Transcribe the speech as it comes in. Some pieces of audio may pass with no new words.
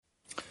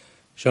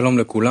שלום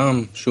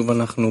לכולם, שוב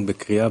אנחנו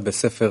בקריאה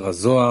בספר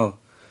הזוהר,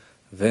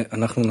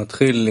 ואנחנו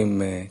נתחיל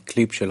עם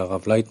קליפ של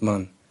הרב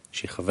לייטמן,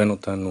 שיכוון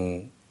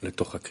אותנו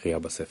לתוך הקריאה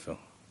בספר.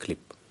 קליפ.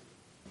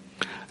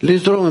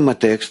 לזרום עם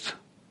הטקסט,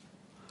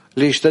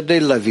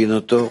 להשתדל להבין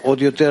אותו,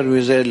 עוד יותר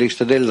מזה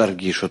להשתדל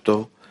להרגיש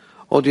אותו,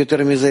 עוד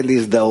יותר מזה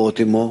להזדהות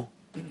עמו.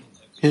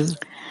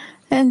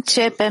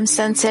 Începem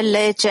să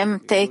înțelegem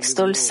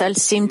textul, să-l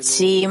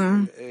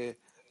simțim.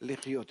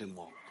 לחיות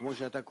עמו, כמו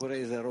שאתה קורא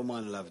איזה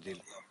רומן להבדיל.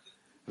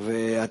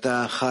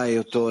 ואתה חי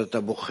אותו,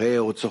 אתה בוכה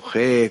או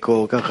צוחק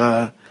או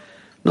ככה,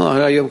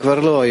 היום כבר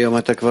לא, היום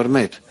אתה כבר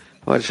מת,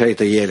 אבל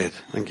שהיית ילד,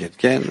 נגיד,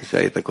 כן,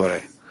 שהיית קורא,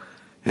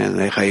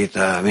 איך היית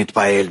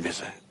מתפעל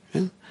מזה,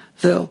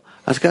 זהו,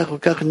 אז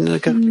כך,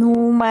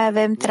 Nu mai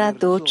avem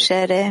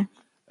traducere.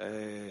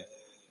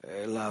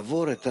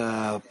 לעבור את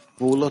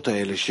הפעולות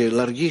האלה,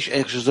 להרגיש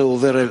איך שזה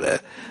עובר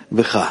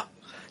בך,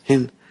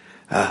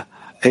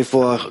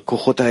 איפה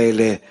הכוחות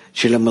האלה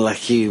של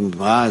המלאכים,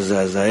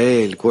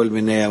 עזאזל, כל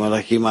מיני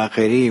המלאכים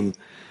האחרים,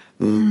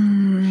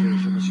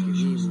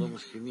 שמסכימים, לא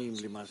מסכימים,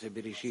 למעשה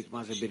בראשית,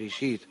 מה זה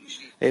בראשית,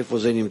 איפה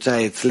זה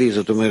נמצא אצלי,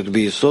 זאת אומרת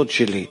ביסוד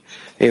שלי,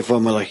 איפה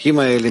המלאכים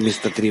האלה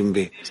מסתתרים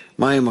בי,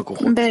 מה הם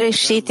הכוחות?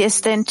 Bereshit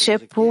este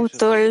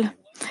începutul.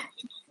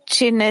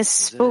 Cine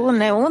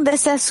spune unde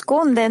se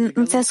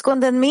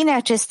ascunde în mine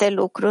aceste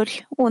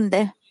lucruri?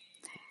 Unde?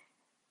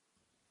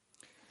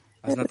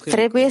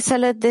 Trebuie să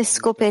le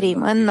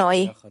descoperim în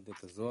noi.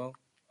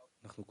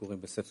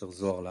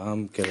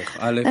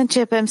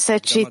 Începem să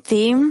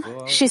citim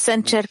și să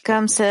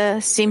încercăm să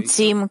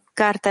simțim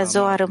Cartea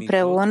Zohar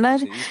împreună.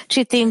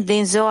 Citim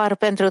din Zohar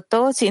pentru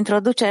toți,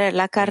 introducere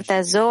la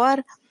Cartea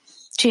Zohar.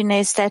 Cine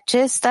este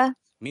acesta?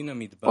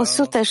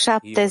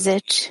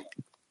 170.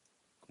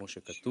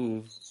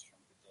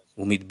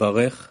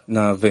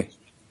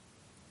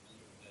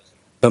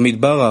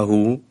 במדבר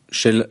ההוא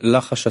של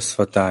לחש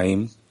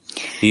השפתיים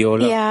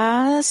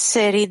Ea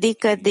se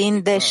ridică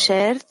din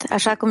deșert,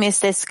 așa cum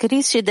este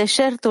scris, și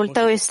deșertul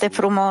tău este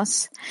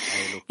frumos.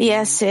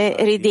 Ea se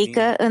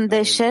ridică în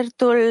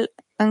deșertul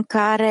în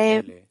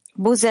care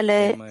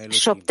buzele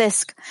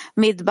șoptesc.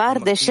 Midbar,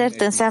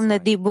 deșert, înseamnă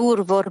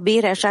dibur,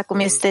 vorbire, așa cum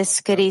este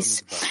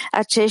scris.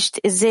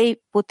 Acești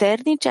zei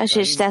puternici,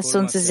 aceștia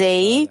sunt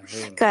zeii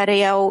care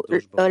i-au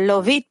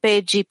lovit pe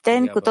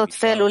egipteni cu tot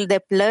felul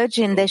de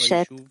plăgi în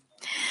deșert.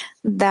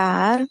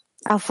 Dar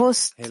a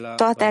fost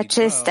toate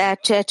acestea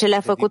ceea ce le-a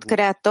făcut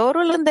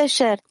Creatorul în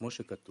deșert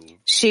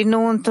și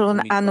nu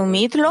într-un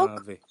anumit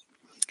loc?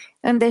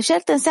 În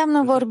deșert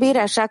înseamnă vorbire,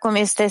 așa cum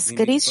este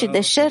scris, și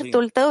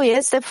deșertul tău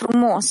este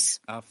frumos.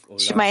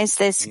 Și mai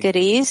este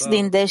scris,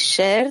 din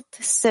deșert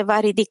se va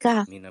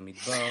ridica.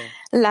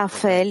 La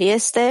fel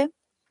este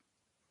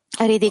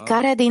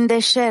ridicarea din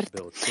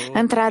deșert.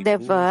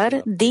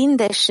 Într-adevăr, din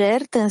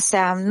deșert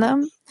înseamnă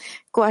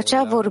cu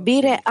acea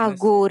vorbire a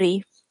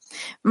gurii.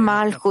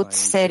 Malhut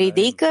se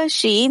ridică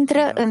și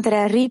intră între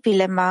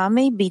aripile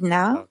mamei,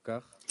 Bina.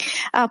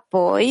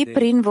 Apoi,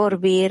 prin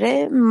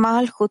vorbire,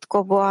 Malhut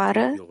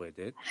coboară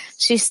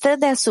și stă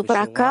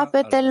deasupra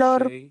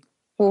capetelor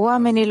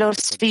oamenilor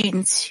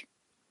sfinți.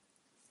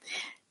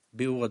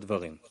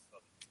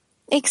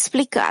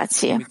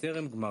 Explicație.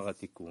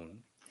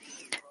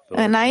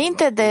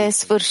 Înainte de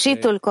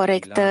sfârșitul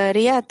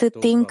corectării, atât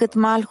timp cât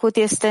Malhut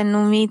este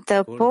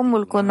numită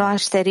pomul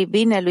cunoașterii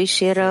binelui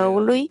și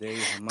răului,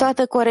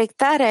 toată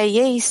corectarea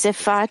ei se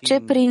face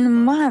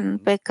prin man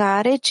pe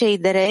care cei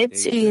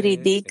drepți îi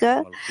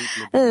ridică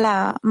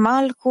la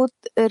Malhut,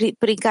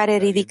 prin care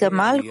ridică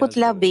Malhut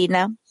la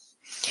Bina.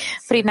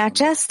 Prin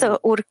această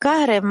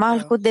urcare,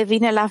 Malhut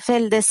devine la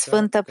fel de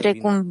sfântă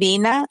precum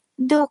Bina,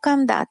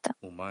 deocamdată.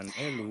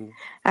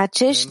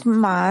 Acești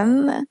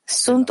man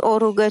sunt o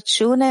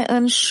rugăciune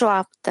în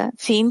șoaptă,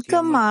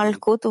 fiindcă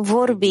Malhut,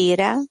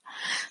 vorbirea,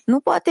 nu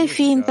poate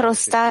fi într-o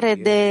stare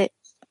de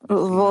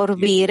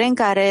vorbire în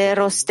care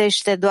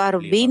rostește doar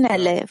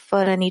binele,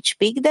 fără nici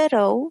pic de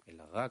rău,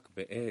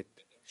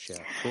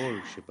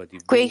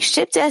 cu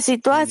excepția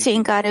situației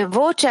în care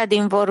vocea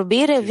din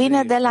vorbire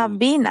vine de la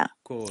Bina,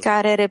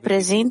 care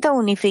reprezintă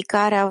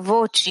unificarea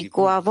vocii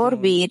cu a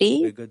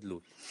vorbirii,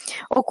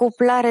 o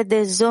cuplare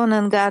de zon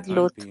în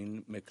Gadlut.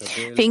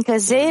 Fiindcă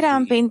Zeir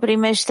Anpin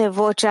primește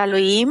vocea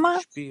lui Ima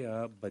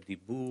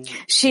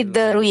și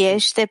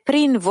dăruiește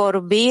prin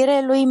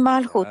vorbire lui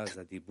Malhut.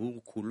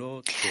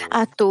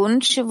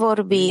 Atunci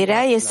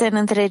vorbirea este în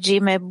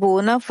întregime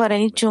bună, fără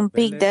niciun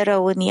pic de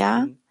rău în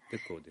ea,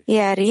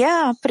 iar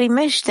ea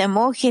primește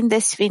mohin de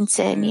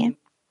sfințenie.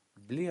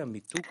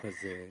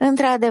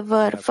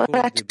 Într-adevăr,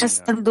 fără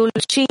această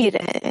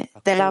îndulcire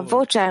de la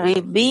vocea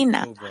lui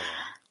Bina,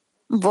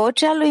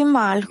 vocea lui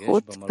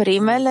Malhut,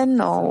 primele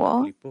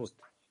 9,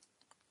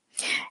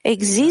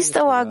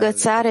 există o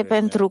agățare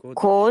pentru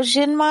coj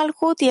în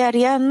Malhut, iar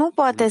ea nu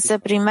poate să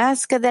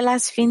primească de la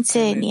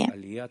sfințenie.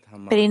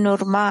 Prin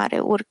urmare,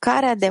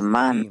 urcarea de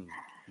man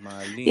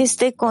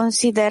este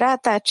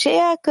considerată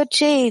aceea că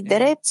cei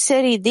drepți se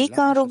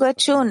ridică în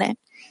rugăciune,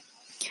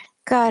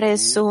 care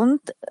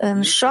sunt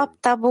în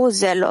șoapta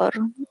buzelor,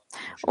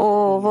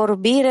 o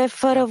vorbire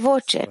fără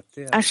voce.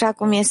 Așa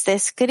cum este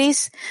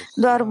scris,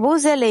 doar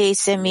buzele ei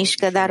se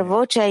mișcă, dar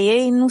vocea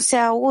ei nu se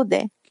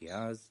aude.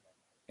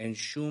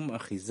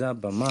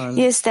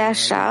 Este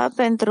așa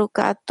pentru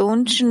că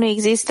atunci nu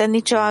există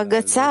nicio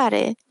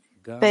agățare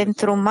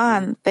pentru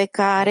man pe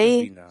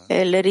care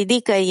îl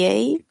ridică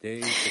ei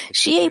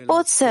și ei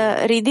pot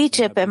să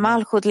ridice pe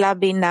Malhut la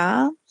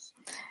Bina,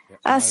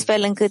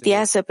 astfel încât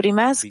ea să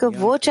primească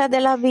vocea de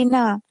la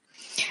Bina.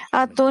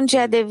 Atunci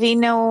ea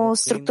devine o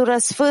structură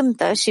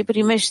sfântă și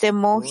primește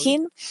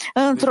mohin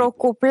într-o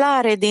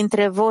cuplare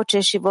dintre voce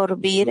și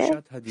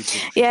vorbire,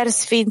 iar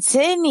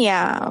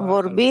sfințenia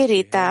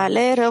vorbirii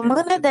tale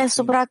rămâne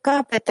deasupra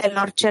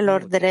capetelor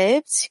celor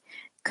drepți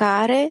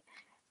care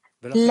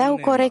le-au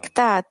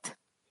corectat.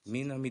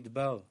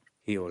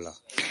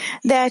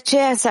 De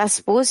aceea s-a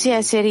spus,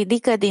 ea se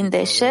ridică din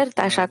deșert,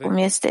 așa cum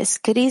este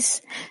scris,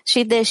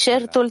 și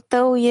deșertul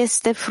tău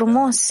este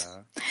frumos,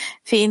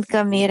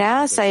 fiindcă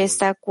mireasa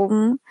este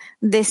acum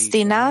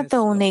destinată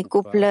unei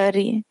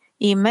cuplări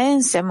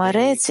imense,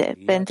 mărețe,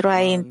 pentru a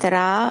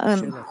intra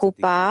în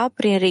hupa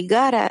prin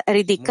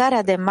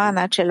ridicarea de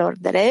mana celor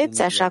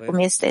drepți, așa cum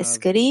este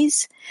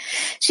scris,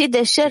 și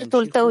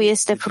deșertul tău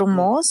este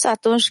frumos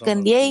atunci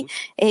când ei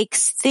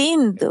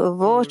extind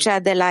vocea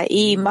de la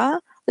Ima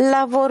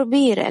la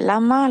vorbire, la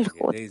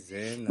Malhut.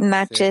 În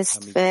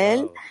acest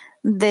fel,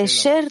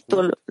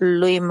 deșertul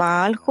lui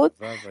Malhut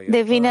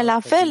devine la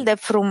fel de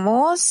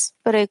frumos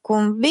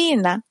precum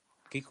Bina,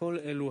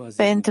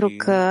 pentru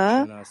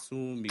că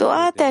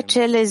toate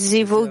acele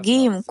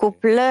zivugim,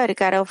 cuplări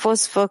care au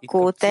fost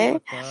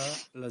făcute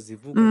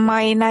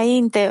mai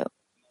înainte,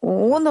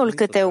 unul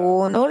câte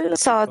unul,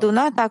 s-au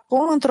adunat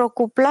acum într-o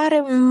cuplare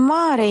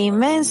mare,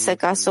 imensă,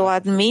 ca să o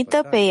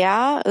admită pe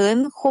ea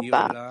în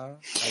hupa.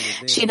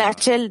 Și în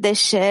acel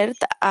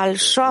deșert al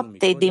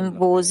șoaptei din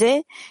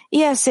buze,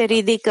 ea se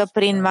ridică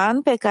prin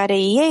man pe care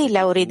ei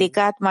le-au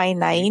ridicat mai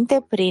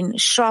înainte prin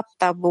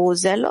șoapta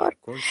buzelor,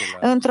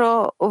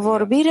 într-o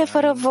vorbire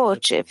fără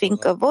voce,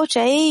 fiindcă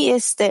vocea ei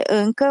este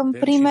încă în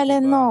primele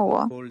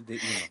 9.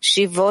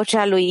 Și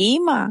vocea lui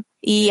Ima,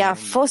 ea a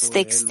fost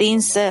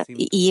extinsă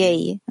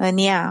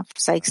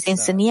s-a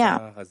extins în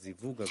ea.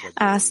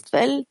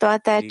 Astfel,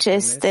 toate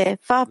aceste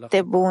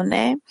fapte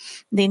bune,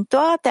 din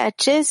toate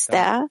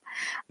acestea,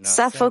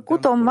 s-a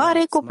făcut o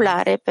mare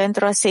cuplare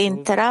pentru a se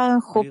intra în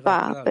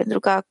hupa, pentru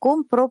că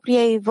acum propria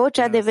ei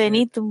voce a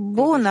devenit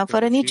bună,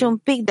 fără niciun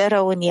pic de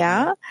rău în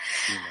ea,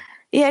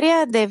 iar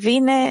ea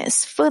devine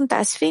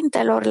Sfânta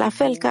Sfintelor, la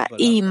fel ca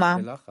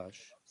Ima.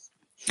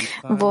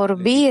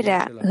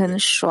 Vorbirea în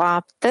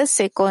șoaptă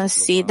se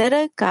consideră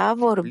ca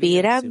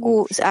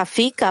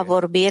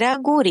vorbirea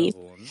gurii,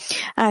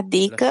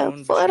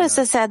 adică fără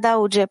să se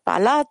adauge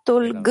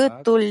palatul,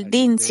 gâtul,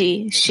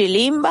 dinții și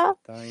limba,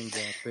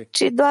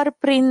 ci doar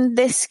prin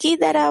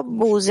deschiderea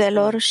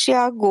buzelor și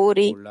a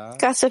gurii,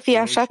 ca să fie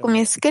așa cum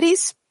e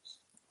scris,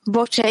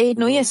 vocea ei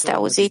nu este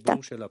auzită.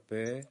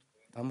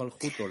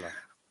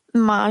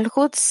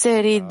 Malhut se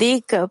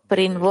ridică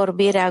prin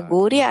vorbirea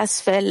gurii,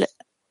 astfel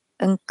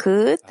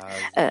încât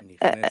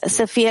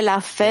să fie la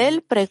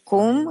fel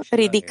precum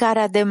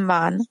ridicarea de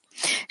man.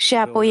 Și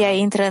apoi ea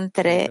intră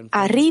între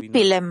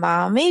aripile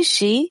mamei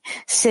și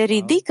se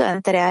ridică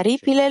între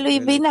aripile lui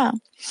Bina.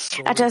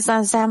 Aceasta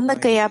înseamnă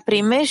că ea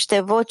primește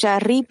vocea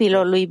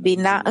aripilor lui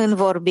Bina în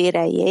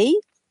vorbirea ei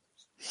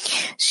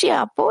și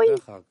apoi,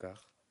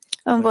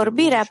 în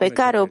vorbirea pe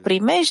care o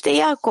primește,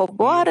 ea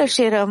coboară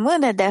și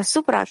rămâne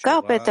deasupra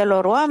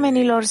capetelor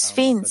oamenilor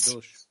sfinți.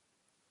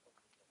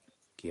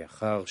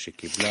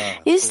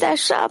 Este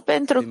așa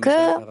pentru că,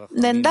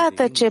 de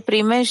îndată ce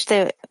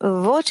primește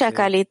vocea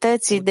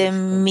calității de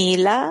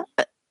mila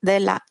de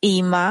la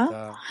Ima,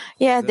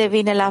 ea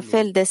devine la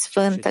fel de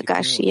sfântă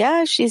ca și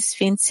ea și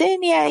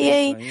sfințenia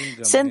ei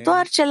se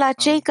întoarce la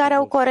cei care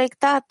au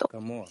corectat-o.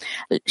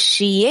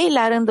 Și ei,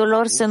 la rândul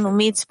lor, sunt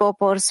numiți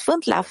popor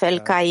sfânt, la fel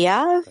ca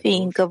ea,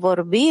 fiindcă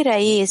vorbirea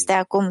ei este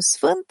acum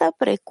sfântă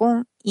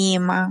precum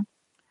Ima.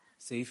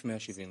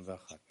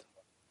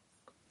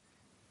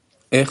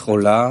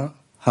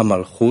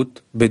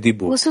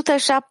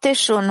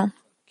 171.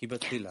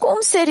 Cum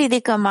se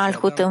ridică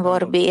Malhut în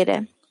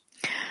vorbire?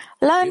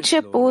 La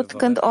început,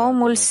 când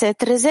omul se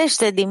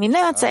trezește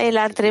dimineața, el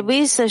ar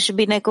trebui să-și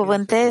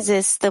binecuvânteze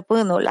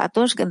stăpânul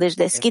atunci când își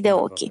deschide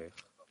ochii.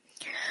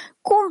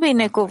 Cum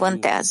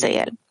binecuvântează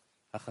el?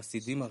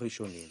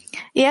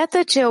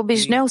 Iată ce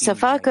obișnuiau să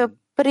facă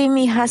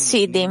primii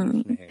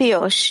hasidim,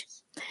 pioși.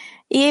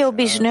 Ei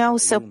obișnuiau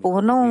să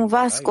pună un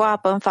vas cu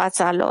apă în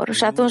fața lor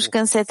și atunci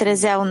când se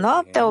trezeau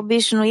noaptea,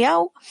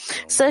 obișnuiau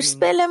să-și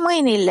spele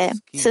mâinile,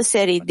 să se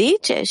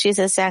ridice și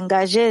să se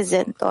angajeze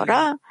în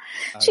Tora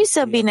și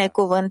să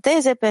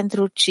binecuvânteze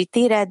pentru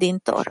citirea din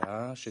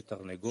Tora.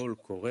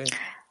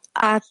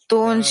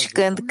 Atunci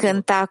când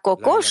cânta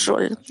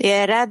cocoșul,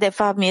 era de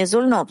fapt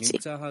miezul nopții.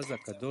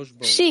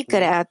 Și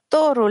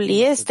Creatorul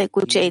este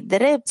cu cei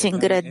drepți în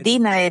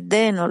grădina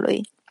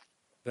Edenului.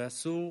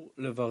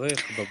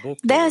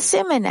 De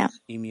asemenea,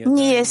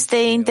 este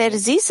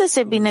interzis să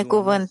se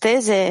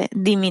binecuvânteze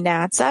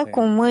dimineața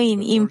cu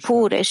mâini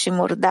impure și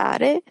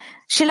murdare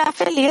și la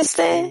fel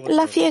este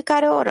la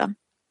fiecare oră.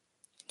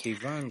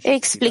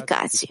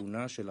 Explicații.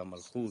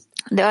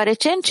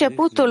 Deoarece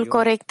începutul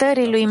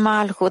corectării lui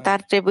Malhut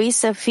ar trebui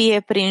să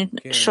fie prin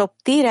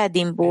șoptirea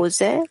din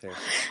buze,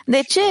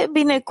 de ce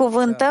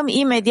binecuvântăm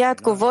imediat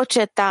cu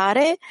voce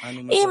tare,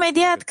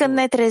 imediat când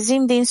ne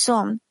trezim din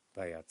somn?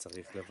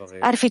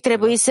 Ar fi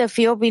trebuit să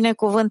fie o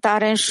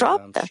binecuvântare în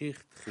șoaptă,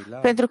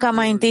 pentru ca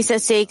mai întâi să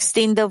se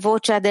extindă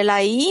vocea de la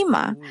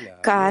Ima,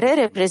 care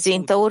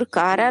reprezintă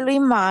urcarea lui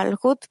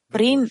Malhut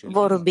prin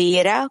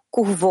vorbirea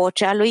cu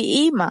vocea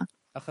lui Ima.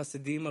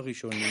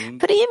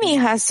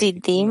 Primii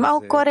Hasidim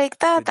au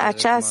corectat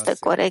această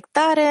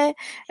corectare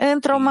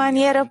într-o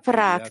manieră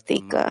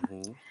practică,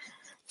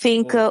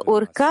 fiindcă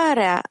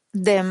urcarea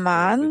de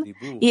man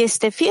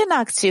este fie în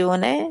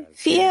acțiune,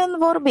 fie în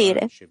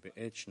vorbire.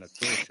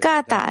 Ca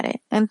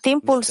atare, în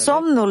timpul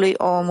somnului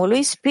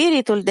omului,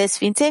 spiritul de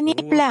sfințenie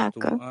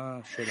pleacă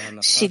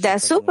și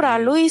deasupra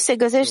lui se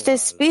găsește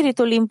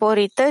spiritul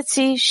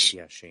impurității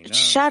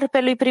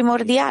șarpelui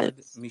primordial,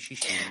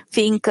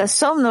 fiindcă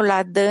somnul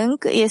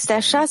adânc este a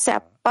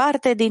șasea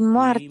parte din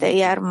moarte,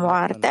 iar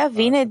moartea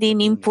vine din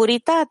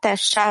impuritatea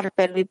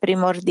șarpelui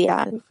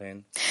primordial.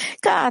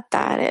 Ca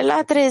atare,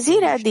 la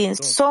trezirea din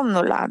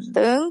somnul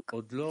adânc,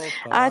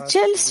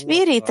 acel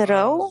spirit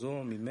rău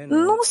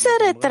nu se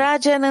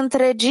retrage în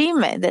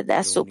întregime de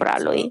deasupra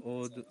lui.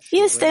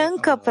 Este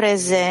încă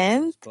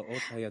prezent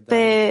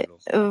pe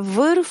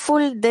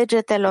vârful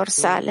degetelor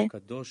sale,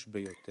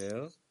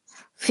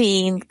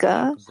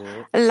 fiindcă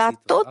la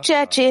tot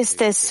ceea ce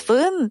este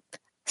sfânt,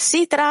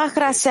 Sitra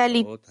Achra se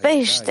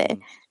alipește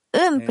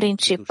în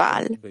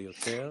principal,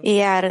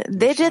 iar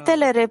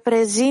degetele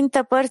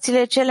reprezintă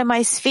părțile cele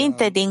mai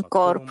sfinte din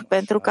corp,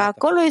 pentru că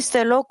acolo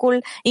este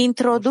locul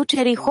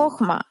introducerii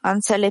Hohma, a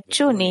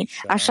înțelepciunii,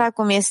 așa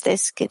cum este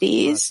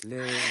scris,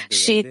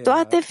 și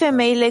toate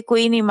femeile cu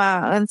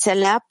inima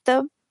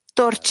înțeleaptă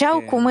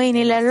torceau cu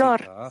mâinile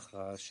lor.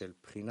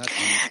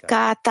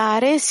 Ca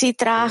atare,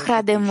 Sitra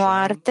Achra de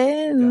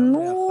moarte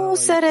nu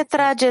se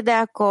retrage de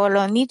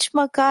acolo, nici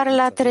măcar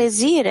la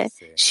trezire,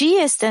 și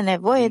este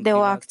nevoie de o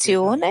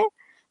acțiune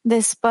de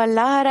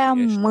spălarea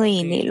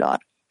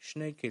mâinilor.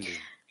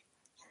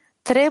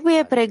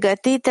 Trebuie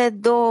pregătite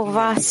două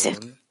vase.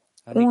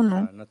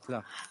 1.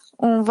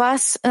 Un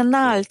vas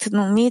înalt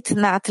numit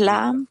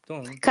natla,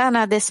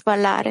 cana de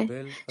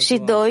spălare, și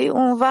 2.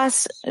 Un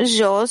vas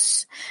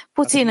jos,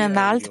 puțin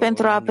înalt,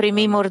 pentru a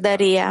primi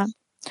murdăria.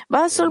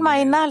 Vasul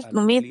mai înalt,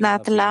 numit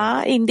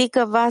natla,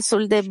 indică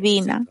vasul de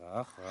bina,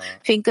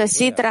 fiindcă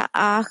Sitra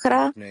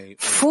Achra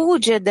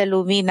fuge de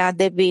lumina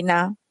de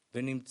bina.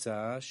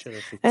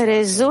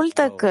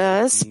 Rezultă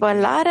că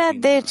spălarea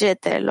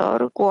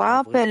degetelor cu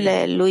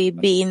apele lui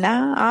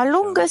bina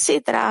alungă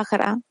Sitra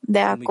Achra. De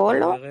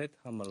acolo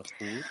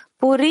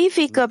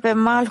purifică pe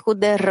Malhut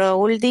de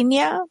răul din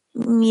ea,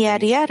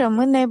 iar ea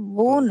rămâne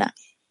bună.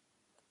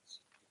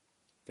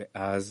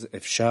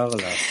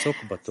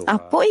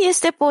 Apoi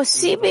este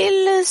posibil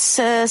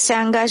să se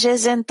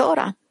angajeze în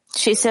Tora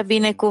și să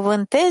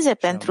binecuvânteze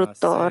pentru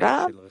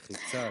Tora,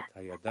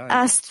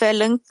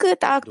 astfel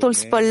încât actul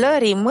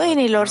spălării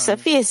mâinilor să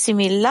fie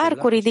similar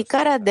cu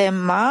ridicarea de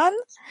man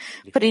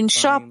prin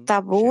șoapta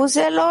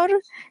buzelor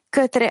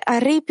către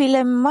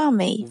aripile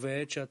mamei.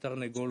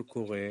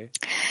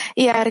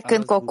 Iar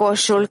când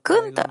cocoșul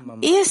cântă,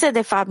 este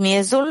de fapt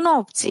miezul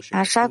nopții,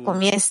 așa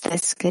cum este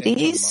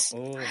scris,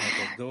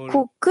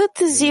 cu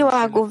cât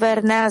ziua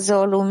guvernează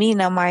o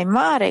lumină mai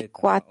mare,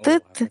 cu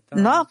atât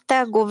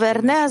noaptea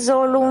guvernează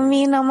o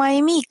lumină mai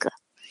mică.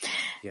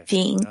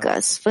 Fiindcă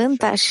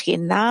Sfânta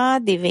Shechina,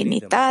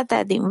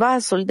 divinitatea din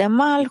vasul de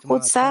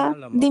Malhut,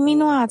 s-a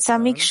diminuat, s-a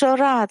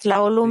micșorat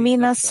la o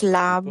lumină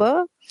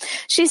slabă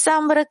și s-a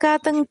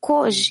îmbrăcat în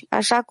coji,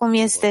 așa cum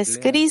este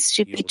scris,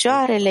 și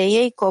picioarele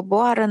ei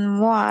coboară în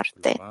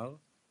moarte.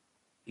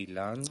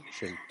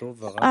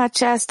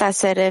 Aceasta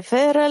se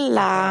referă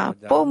la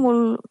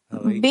pomul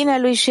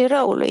binelui și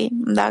răului.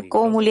 Dacă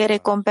omul e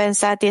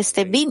recompensat,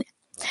 este bine.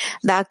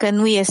 Dacă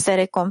nu este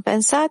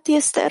recompensat,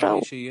 este rău.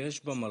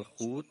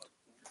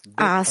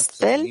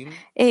 Astfel,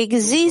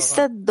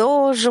 există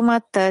două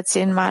jumătăți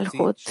în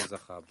Malhut,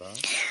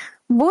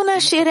 bună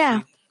și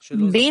rea,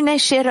 bine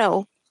și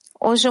rău.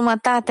 O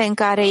jumătate în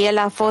care el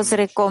a fost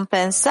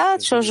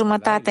recompensat și o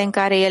jumătate în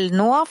care el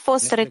nu a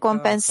fost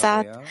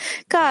recompensat.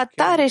 Ca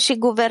atare și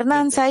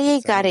guvernanța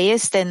ei, care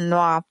este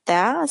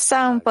noaptea,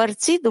 s-a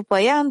împărțit după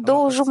ea în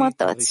două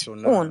jumătăți.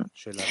 1.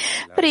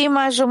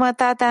 Prima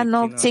jumătate a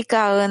nopții,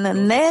 ca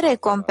în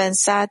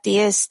nerecompensat,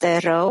 este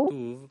rău,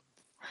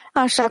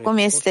 așa cum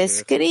este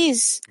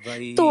scris,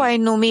 tu ai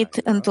numit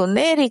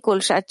întunericul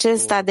și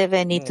acesta a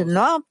devenit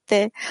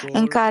noapte,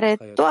 în care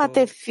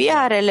toate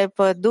fiarele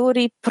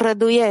pădurii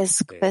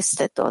prăduiesc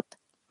peste tot.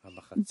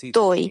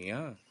 2.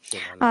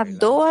 A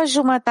doua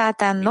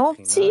jumătate a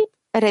nopții,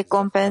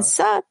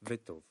 recompensat,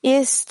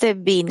 este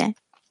bine.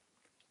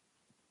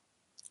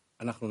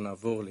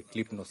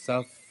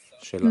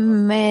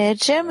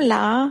 Mergem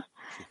la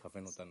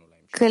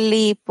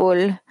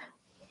clipul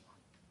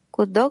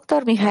cu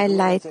Dr. Mihail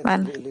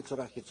Leitman.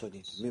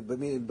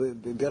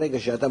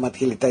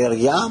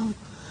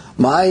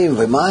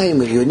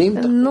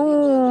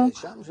 Nu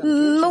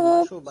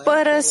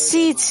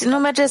părăsiți, nu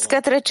mergeți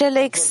către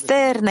cele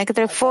externe,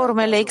 către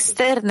formele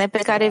externe pe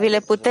care vi le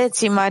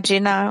puteți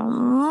imagina.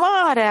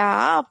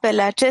 Marea,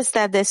 apele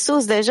acestea de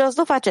sus, de jos,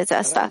 nu faceți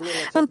asta.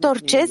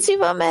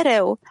 Întorceți-vă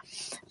mereu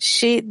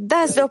și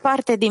dați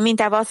deoparte din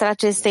mintea voastră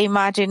aceste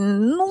imagini.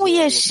 Nu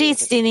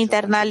ieșiți din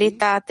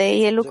internalitate,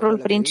 e lucrul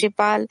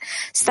principal,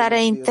 starea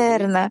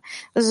internă.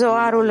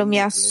 Zoharul îmi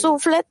ia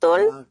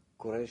sufletul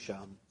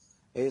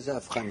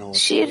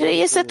și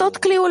este tot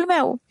cliul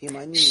meu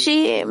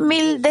și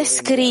mi-l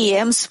descrie,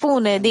 îmi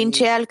spune din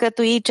ce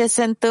alcătuit, ce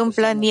se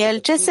întâmplă în el,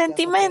 ce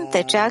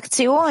sentimente, ce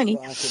acțiuni.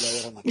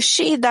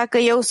 Și dacă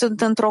eu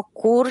sunt într-o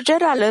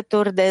curgere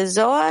alături de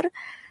Zohar,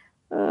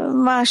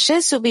 mă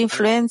așez sub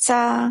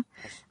influența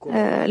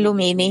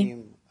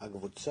luminii.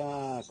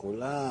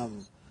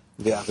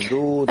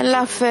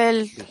 La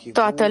fel,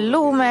 toată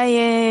lumea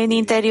e în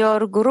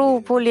interior,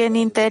 grupul e în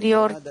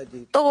interior,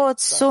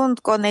 toți sunt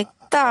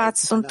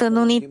conectați, sunt în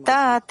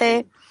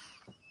unitate,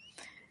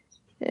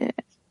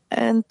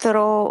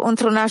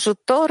 într-un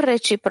ajutor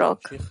reciproc.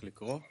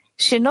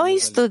 Și noi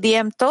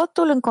studiem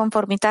totul în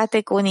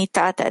conformitate cu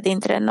unitatea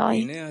dintre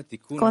noi.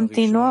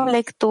 Continuăm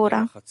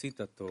lectura.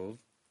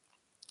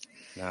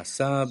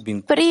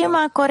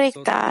 Prima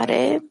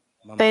corectare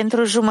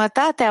pentru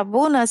jumătatea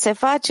bună se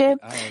face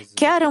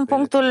chiar în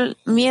punctul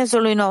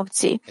miezului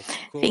nopții,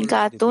 fiindcă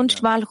atunci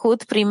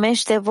Malhut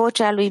primește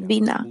vocea lui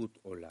Bina.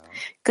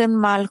 Când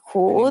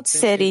Malhut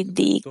se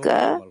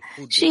ridică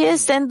și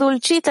este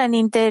îndulcită în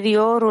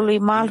interiorul lui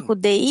Malhut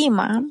de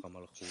Ima,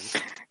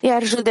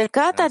 iar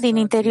judecata din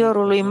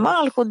interiorul lui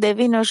Malhut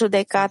devine o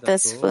judecată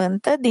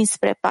sfântă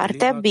dinspre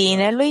partea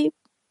binelui,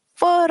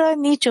 fără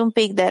niciun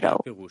pic de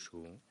rău.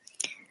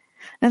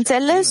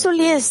 Înțelesul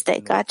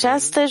este că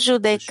această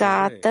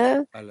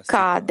judecată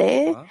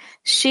cade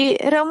și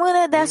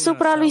rămâne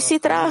deasupra lui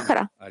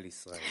Sitrahra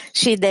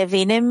și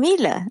devine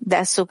milă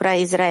deasupra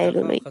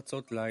Israelului.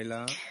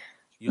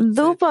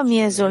 După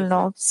miezul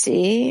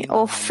nopții,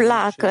 o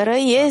flacără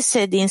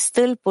iese din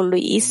stâlpul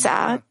lui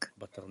Isaac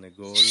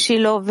și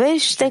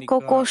lovește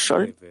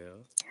cocoșul,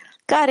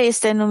 care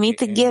este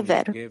numit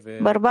Gever,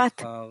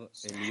 bărbat.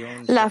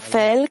 La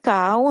fel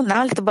ca un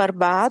alt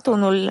bărbat,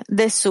 unul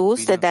de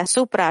sus, de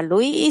deasupra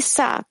lui,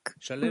 Isaac,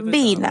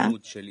 Bina.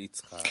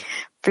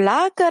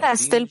 Flacăra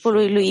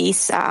stâlpului lui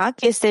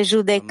Isaac este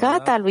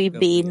judecata lui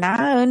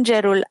Bina,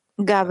 îngerul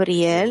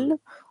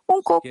Gabriel,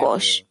 un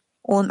cocoș,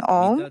 un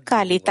om,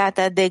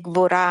 calitatea de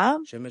gvura,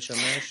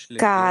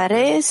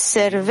 care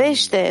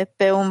servește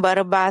pe un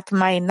bărbat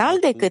mai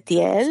înalt decât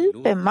el,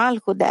 pe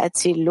Malhut de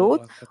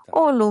Atzilut,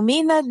 o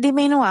lumină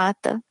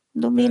diminuată,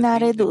 lumina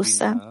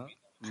redusă.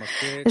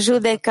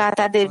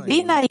 Judecata de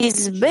Bina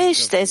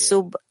izbește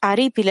sub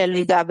aripile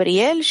lui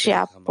Gabriel și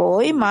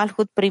apoi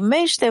Malhut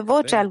primește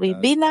vocea lui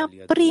Bina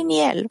prin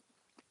el.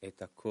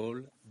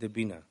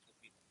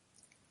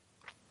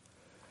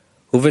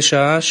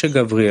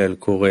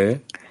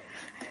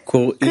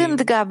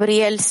 Când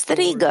Gabriel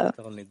strigă,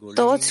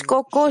 toți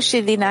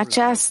cocoșii din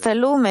această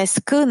lume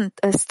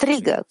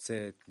strigă,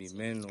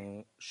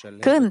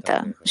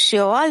 cântă și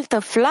o altă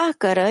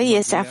flacără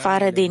iese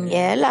afară din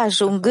el,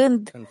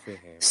 ajungând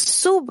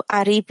sub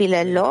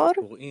aripile lor,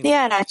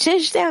 iar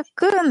aceștia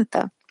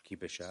cântă.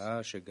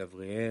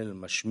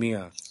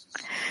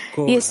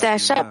 Este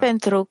așa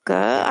pentru că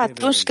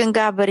atunci când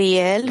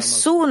Gabriel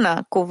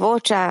sună cu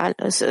vocea,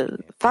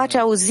 face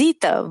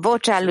auzită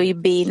vocea lui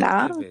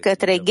Bina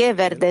către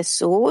Gever de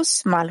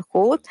sus,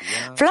 Malhut,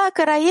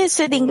 flacăra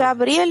iese din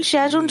Gabriel și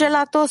ajunge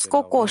la toți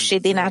cocoșii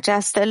din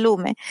această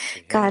lume,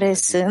 care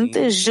sunt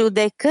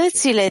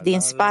judecățile din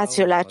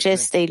spațiul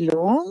acestei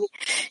lumi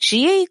și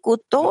ei cu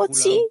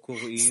toții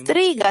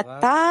strigă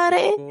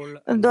tare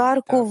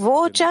doar cu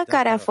vocea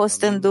care a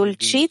fost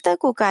îndulcită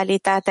cu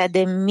calitatea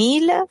de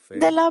milă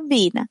de la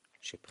Bina.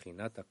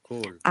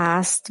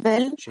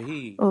 Astfel,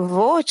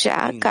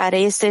 vocea care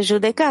este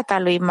judecata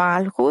lui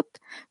Malhut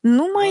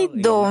nu mai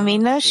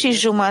domină și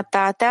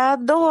jumătatea a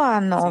doua a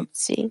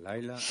nopții,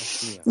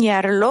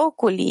 iar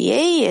locul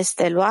ei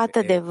este luat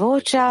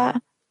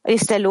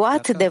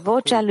de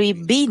vocea lui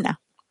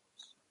Bina,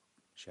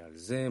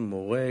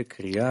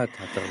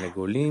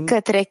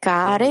 către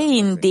care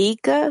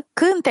indică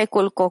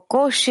cântecul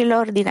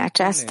cocoșilor din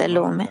această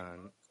lume.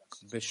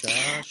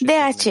 De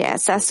aceea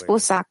s-a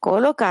spus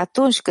acolo că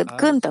atunci când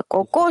cântă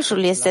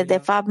cocoșul este de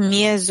fapt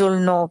miezul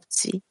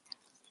nopții,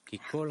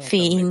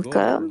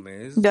 fiindcă,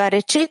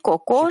 deoarece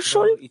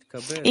cocoșul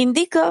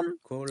indică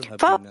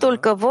faptul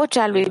că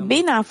vocea lui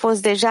Bina a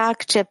fost deja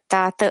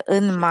acceptată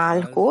în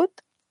Malhut,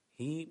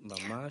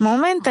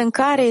 moment în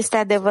care este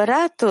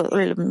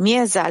adevăratul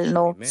miez al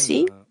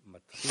nopții,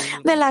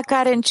 de la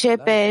care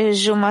începe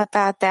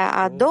jumătatea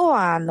a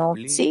doua a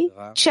nopții,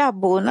 cea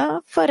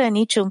bună, fără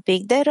niciun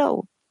pic de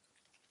rău.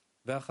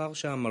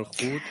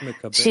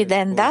 Și de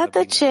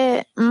îndată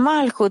ce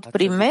Malhut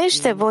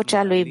primește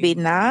vocea lui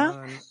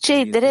Bina,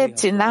 cei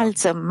drepți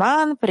înalță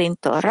Man prin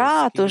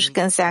Torah atunci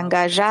când se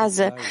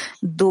angajează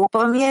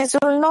după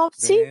miezul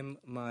nopții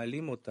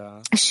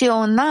și o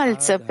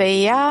înalță pe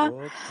ea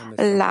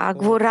la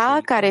gvura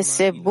care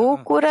se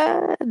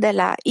bucură de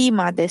la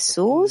ima de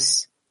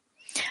sus.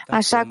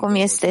 Așa cum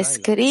este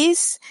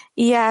scris,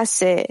 ea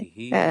se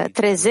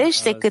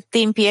trezește cât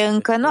timp e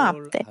încă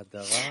noapte,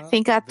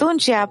 fiindcă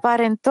atunci ea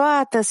apare în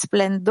toată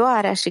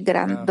splendoarea și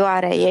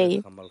grandoarea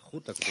ei.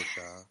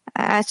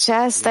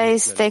 Aceasta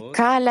este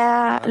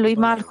calea lui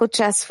Malhut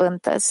cea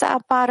Sfântă, să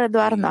apară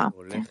doar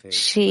noapte.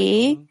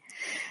 Și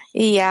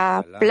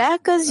ea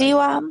pleacă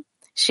ziua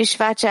și își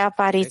face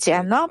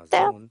apariția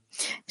noaptea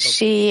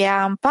și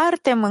ea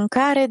împarte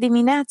mâncare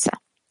dimineața.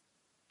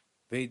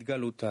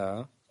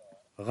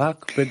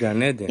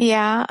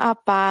 Ea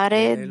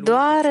apare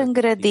doar în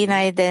grădina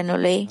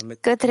Edenului,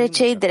 către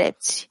cei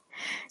drepți,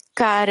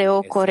 care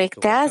o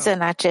corectează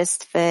în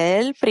acest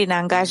fel prin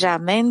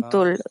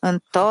angajamentul în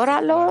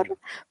Tora lor,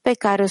 pe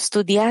care o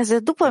studiază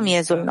după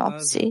miezul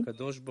nopții.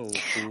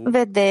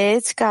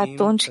 Vedeți că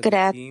atunci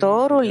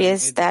Creatorul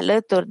este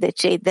alături de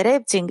cei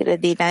drepți în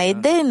grădina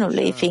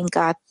Edenului, fiindcă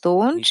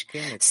atunci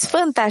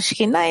Sfânta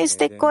Șchina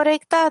este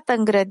corectată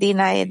în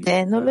grădina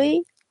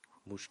Edenului,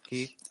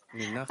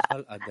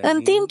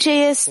 în timp ce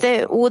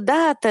este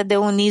udată de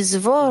un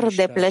izvor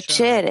de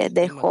plăcere,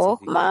 de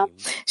hohma,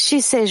 și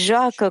se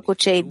joacă cu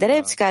cei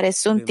drepți care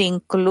sunt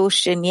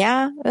incluși în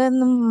ea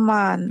în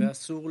man.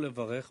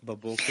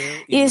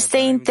 Este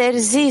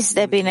interzis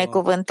de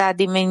binecuvântat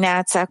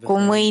dimineața cu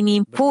mâini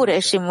impure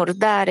și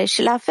murdare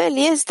și la fel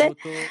este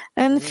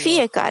în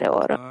fiecare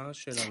oră.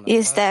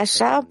 Este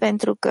așa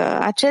pentru că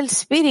acel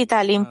spirit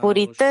al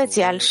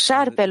impurității, al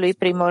șarpelui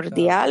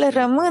primordial,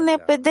 rămâne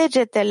pe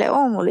degetele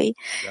omului,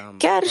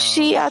 chiar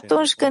și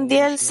atunci când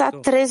el s-a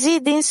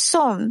trezit din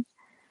somn.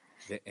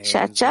 Și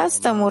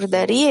această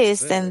murdărie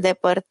este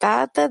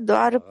îndepărtată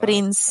doar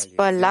prin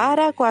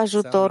spălarea cu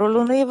ajutorul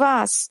unui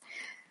vas.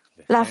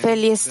 La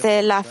fel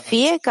este la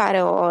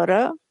fiecare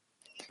oră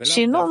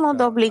și nu în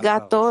mod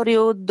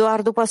obligatoriu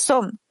doar după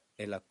somn,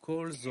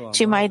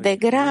 ci mai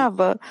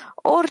degrabă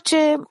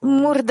orice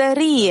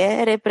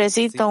murdărie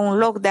reprezintă un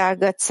loc de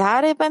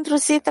agățare pentru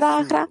Sitra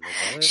Achra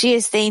și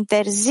este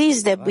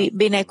interzis de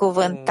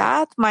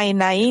binecuvântat mai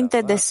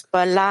înainte de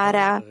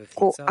spălarea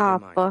cu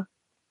apă.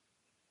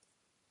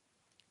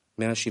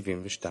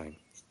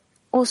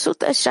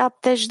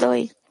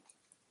 172.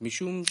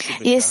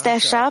 Este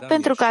așa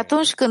pentru că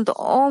atunci când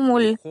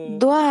omul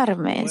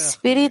doarme,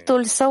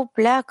 spiritul său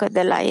pleacă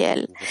de la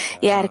el,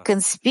 iar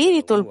când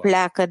spiritul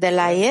pleacă de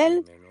la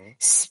el,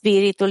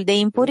 spiritul de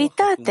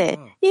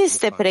impuritate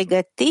este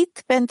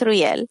pregătit pentru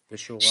el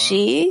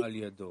și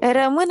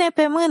rămâne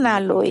pe mâna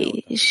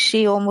lui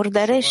și o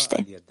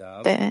murdărește,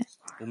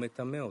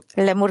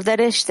 le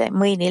murdărește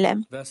mâinile.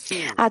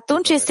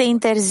 Atunci este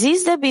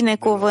interzis de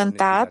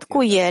binecuvântat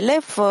cu ele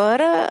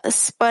fără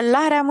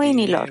spălarea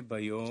mâinilor.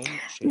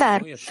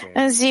 Dar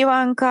în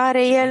ziua în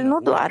care el nu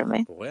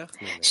doarme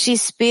și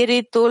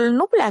spiritul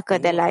nu pleacă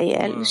de la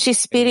el și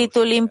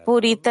spiritul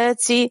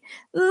impurității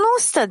nu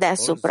stă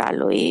deasupra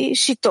lui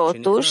și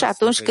totuși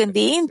atunci când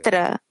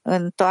intră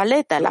în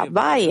toaletă la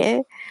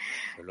baie,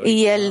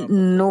 el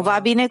nu va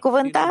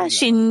binecuvânta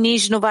și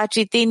nici nu va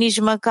citi nici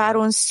măcar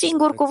un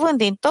singur cuvânt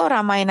din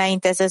Tora mai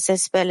înainte să se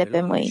spele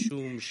pe mâini.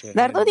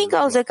 Dar nu din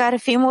cauza că ar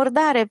fi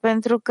murdare,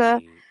 pentru că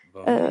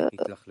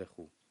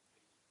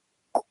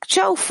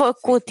ce-au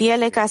făcut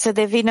ele ca să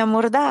devină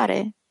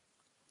murdare?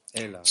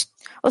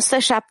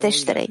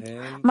 173.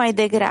 Mai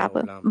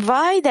degrabă,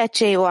 vai de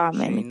acei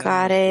oameni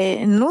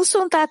care nu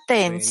sunt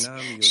atenți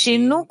și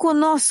nu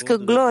cunosc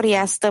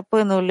gloria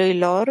stăpânului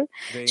lor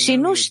și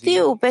nu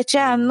știu pe ce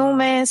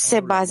anume se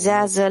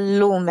bazează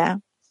lumea.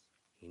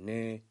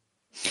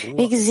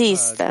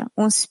 Există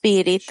un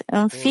spirit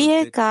în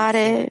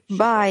fiecare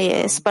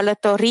baie,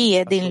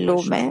 spălătorie din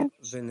lume,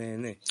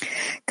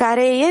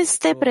 care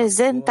este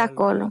prezent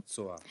acolo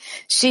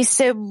și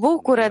se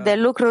bucură de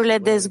lucrurile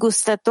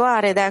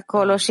dezgustătoare de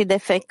acolo și de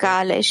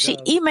fecale și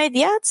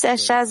imediat se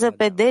așează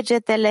pe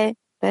degetele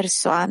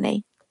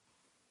persoanei.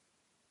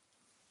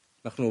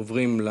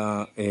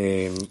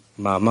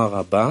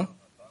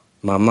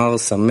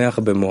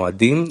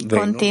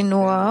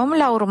 Continuăm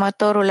la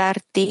următorul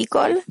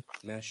articol.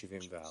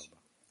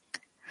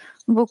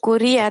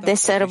 Bucuria de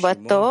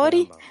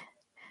sărbători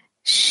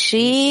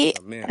și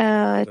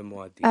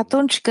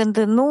atunci când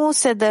nu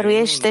se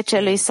dăruiește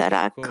celui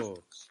sărac.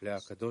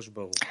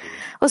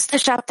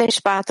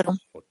 174.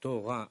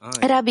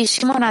 Rabbi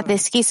Shimon a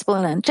deschis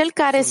spunând, cel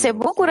care se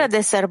bucură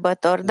de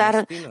sărbători,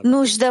 dar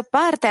nu-și dă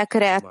partea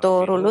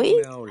Creatorului,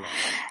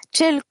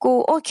 cel cu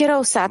ochi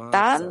rău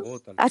Satan,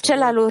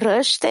 acela îl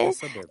urăște,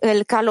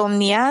 îl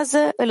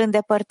calomniază, îl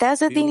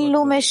îndepărtează din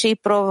lume și îi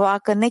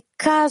provoacă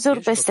necazuri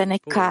peste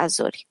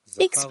necazuri.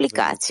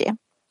 Explicație.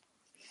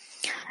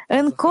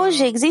 În coj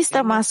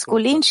există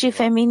masculin și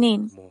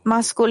feminin.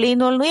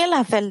 Masculinul nu e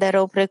la fel de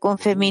rău precum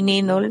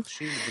femininul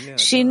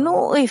și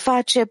nu îi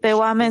face pe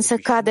oameni să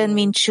cadă în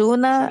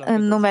minciună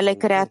în numele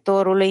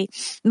Creatorului,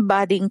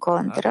 ba din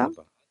contră.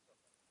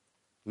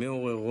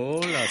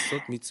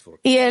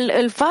 El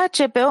îl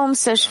face pe om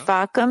să-și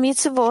facă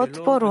mitzvot,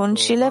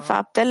 poruncile,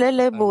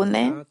 faptele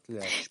bune,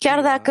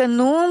 chiar dacă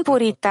nu în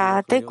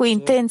puritate, cu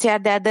intenția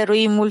de a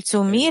dărui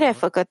mulțumire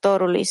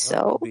făcătorului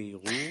său,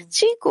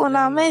 ci cu un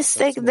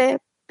amestec de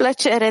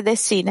plăcere de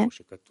sine,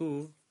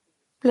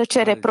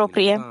 plăcere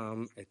proprie.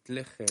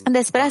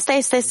 Despre asta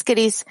este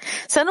scris: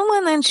 să nu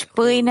mănânci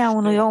pâinea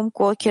unui om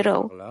cu ochi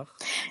rău.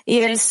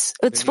 El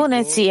îți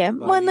spune ție: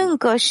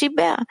 mănâncă și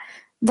bea,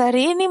 dar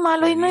inima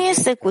lui nu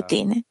este cu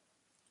tine.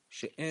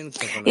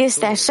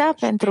 Este așa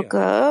pentru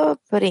că,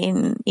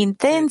 prin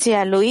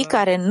intenția lui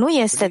care nu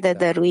este de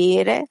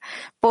dăruire,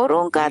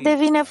 porunca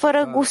devine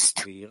fără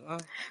gust,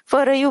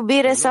 fără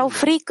iubire sau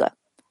frică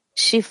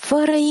și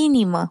fără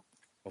inimă.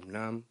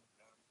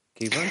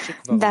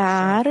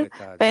 Dar,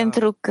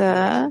 pentru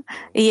că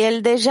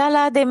el deja l-a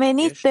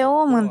ademenit pe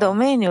om în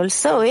domeniul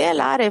său, el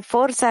are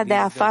forța de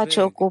a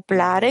face o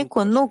cuplare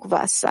cu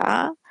nucva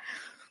sa,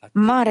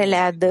 marele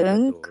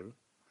adânc,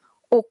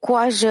 o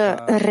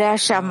coajă rea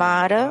și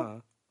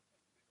amară,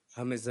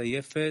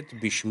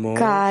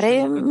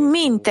 care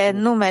minte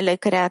în numele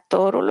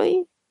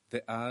Creatorului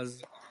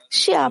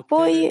și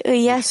apoi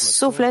îi ia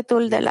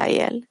sufletul de la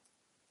el.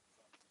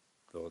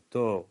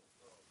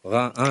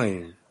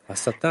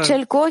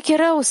 Cel cu ochi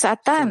rău,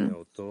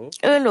 Satan,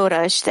 îl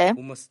urăște,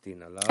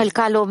 îl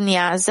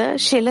calomniază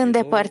și îl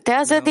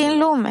îndepărtează din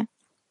lume.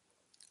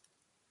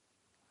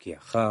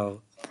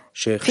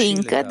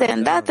 Fiindcă, de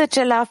îndată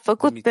ce l-a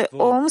făcut pe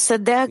om să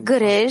dea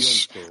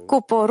greș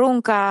cu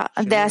porunca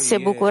de a se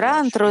bucura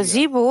într-o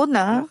zi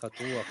bună,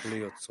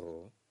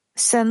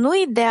 să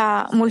nu-i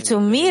dea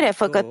mulțumire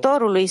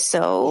făcătorului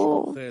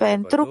său,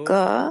 pentru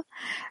că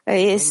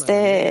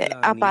este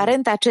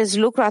aparent acest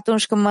lucru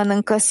atunci când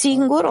mănâncă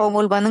singur,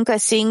 omul mănâncă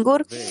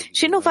singur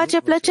și nu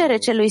face plăcere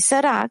celui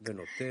sărac.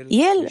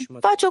 El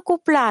face o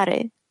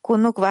cuplare cu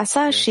nucva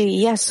sa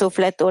și ia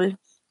sufletul.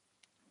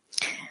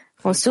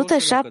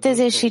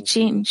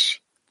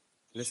 175.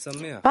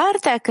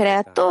 Partea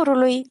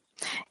Creatorului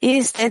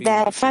este de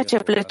a face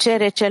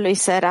plăcere celui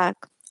sărac,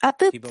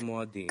 atât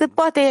cât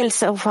poate el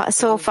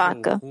să o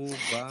facă,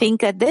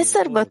 fiindcă de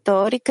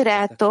sărbători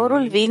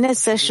Creatorul vine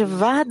să-și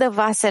vadă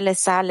vasele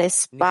sale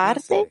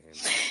sparte,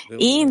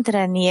 intră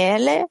în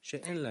ele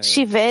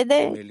și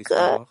vede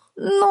că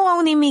nu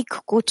au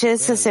nimic cu ce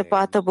să se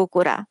poată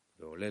bucura.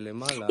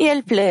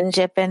 El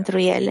plânge pentru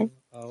ele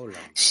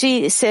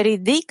și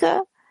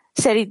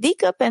se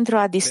ridică pentru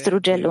a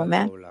distruge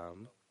lumea.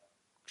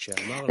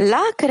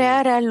 La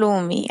crearea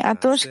lumii,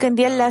 atunci când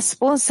el le-a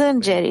spus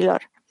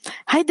îngerilor: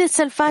 haideți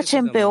să-l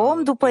facem pe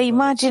om după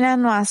imaginea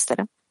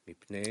noastră,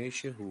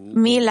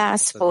 Mila a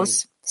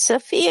spus: să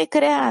fie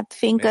creat,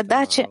 fiindcă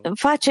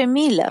face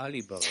milă.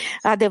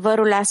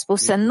 Adevărul a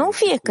spus să nu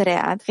fie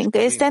creat,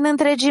 fiindcă este în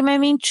întregime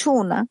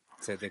minciună.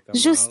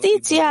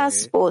 Justiția a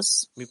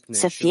spus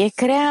să fie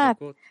creat,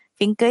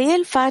 fiindcă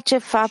el face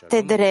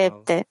fapte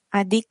drepte,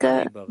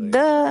 adică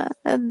dă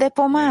de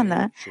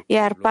pomană,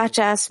 iar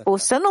pacea a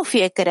spus să nu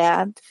fie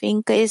creat,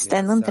 fiindcă este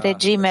în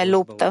întregime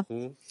luptă.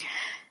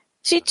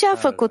 Și ce a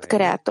făcut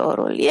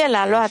Creatorul? El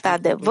a luat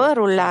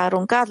adevărul, l-a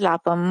aruncat la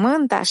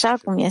pământ, așa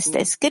cum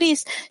este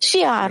scris,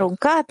 și a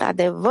aruncat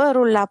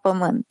adevărul la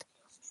pământ.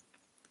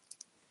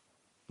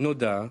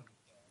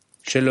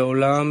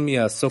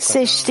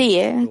 Se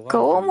știe că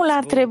omul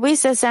ar trebui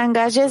să se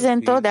angajeze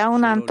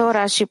întotdeauna în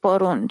Tora și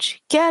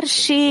porunci, chiar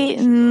și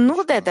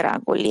nu de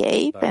dragul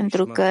ei,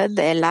 pentru că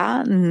de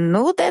la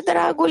nu de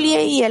dragul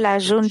ei, el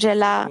ajunge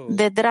la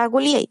de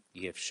dragul ei.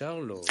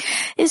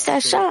 Este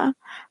așa,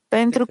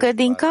 pentru că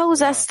din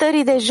cauza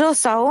stării de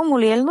jos a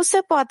omului, el nu se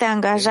poate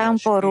angaja în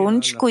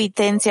porunci cu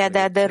intenția de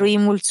a dărui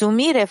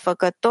mulțumire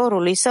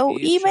făcătorului său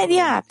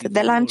imediat,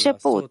 de la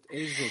început.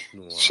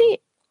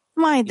 Și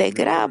mai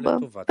degrabă,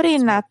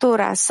 prin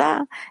natura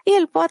sa,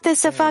 el poate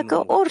să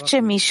facă orice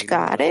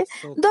mișcare,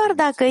 doar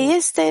dacă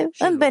este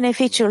în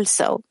beneficiul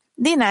său.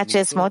 Din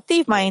acest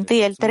motiv, mai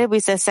întâi el trebuie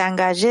să se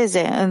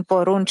angajeze în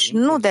porunci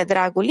nu de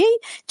dragul ei,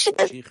 ci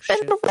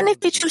pentru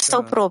beneficiul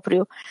său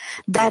propriu.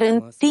 Dar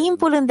în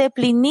timpul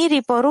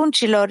îndeplinirii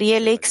poruncilor,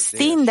 el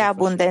extinde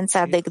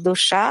abundența de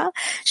Gdușa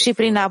și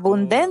prin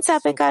abundența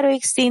pe care o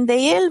extinde,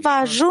 el va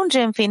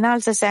ajunge în final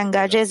să se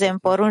angajeze în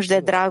porunci de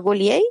dragul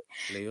ei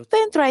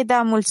pentru a-i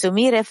da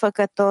mulțumire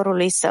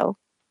făcătorului său.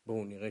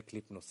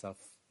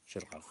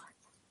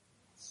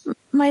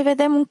 Mai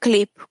vedem un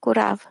clip cu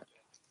Rav.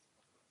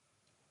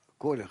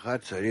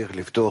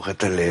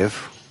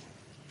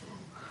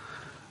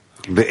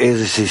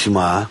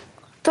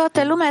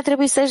 Toată lumea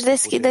trebuie să-și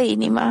deschidă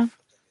inima.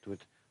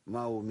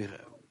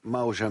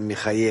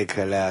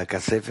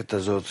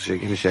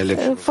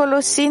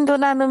 Folosind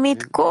un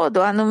anumit cod,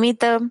 o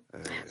anumită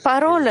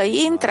parolă,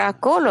 intră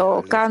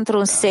acolo ca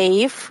într-un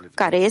safe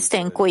care este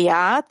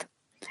încuiat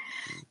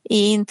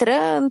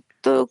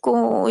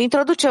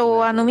introduce o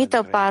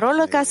anumită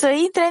parolă ca să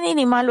intre în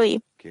inima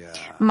lui.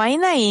 Mai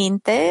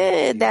înainte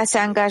de a se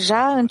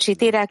angaja în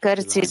citirea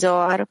cărții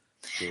Zohar,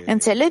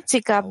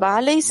 înțelepții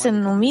Cabalei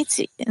sunt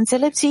numiți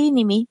înțelepții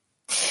inimii,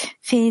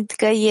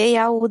 fiindcă ei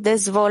au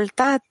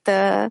dezvoltat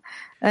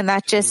în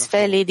acest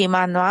fel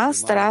inima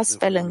noastră,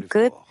 astfel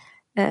încât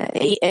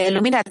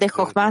lumina de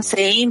Chokhmah să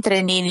intre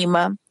în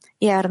inimă.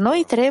 Iar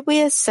noi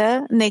trebuie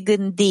să ne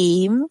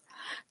gândim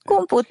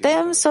cum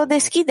putem să o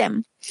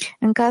deschidem.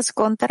 În caz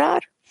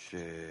contrar,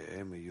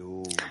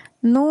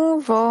 nu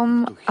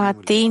vom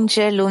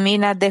atinge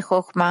lumina de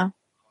Chokhmah.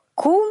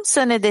 Cum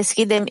să ne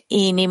deschidem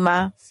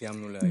inima,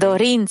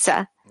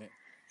 dorința,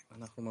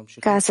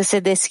 ca să se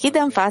deschidă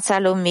în fața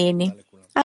luminii?